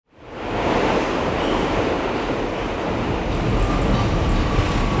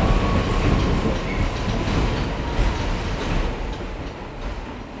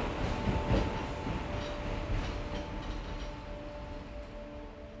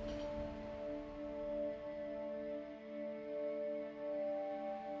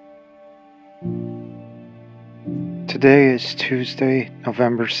Today is Tuesday,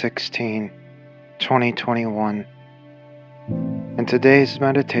 November 16, 2021, and today's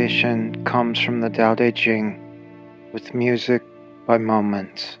meditation comes from the Tao Te Ching with music by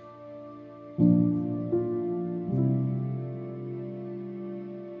Moments.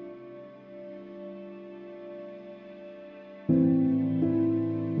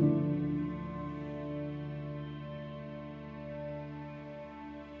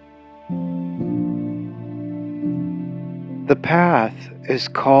 The path is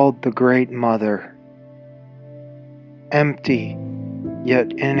called the Great Mother, empty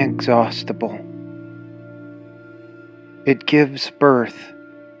yet inexhaustible. It gives birth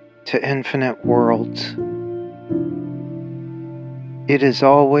to infinite worlds. It is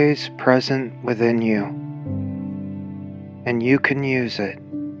always present within you, and you can use it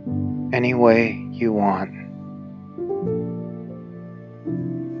any way you want.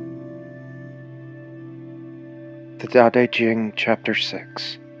 The Tao Te Ching, Chapter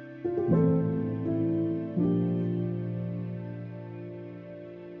 6.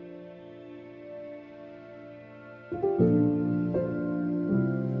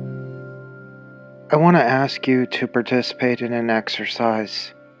 I want to ask you to participate in an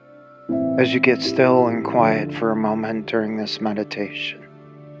exercise as you get still and quiet for a moment during this meditation.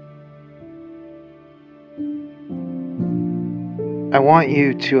 I want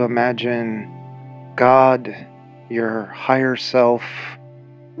you to imagine God, your higher self,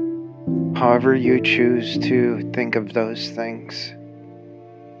 however you choose to think of those things,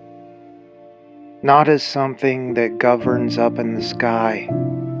 not as something that governs up in the sky,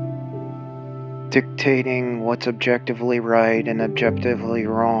 dictating what's objectively right and objectively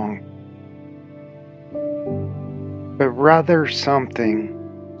wrong, but rather something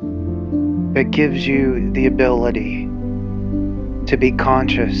that gives you the ability to be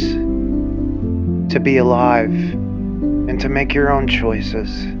conscious, to be alive, and to make your own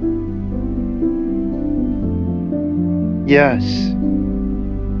choices. Yes,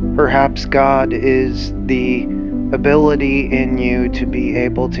 perhaps God is the ability in you to be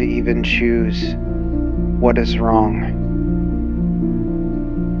able to even choose what is wrong.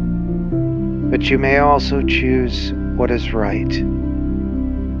 But you may also choose what is right.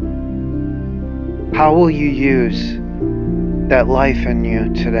 How will you use that life in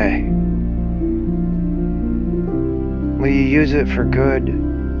you today? Will you use it for good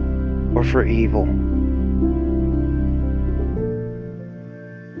or for evil?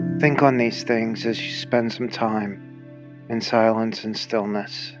 Think on these things as you spend some time in silence and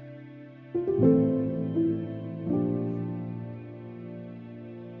stillness.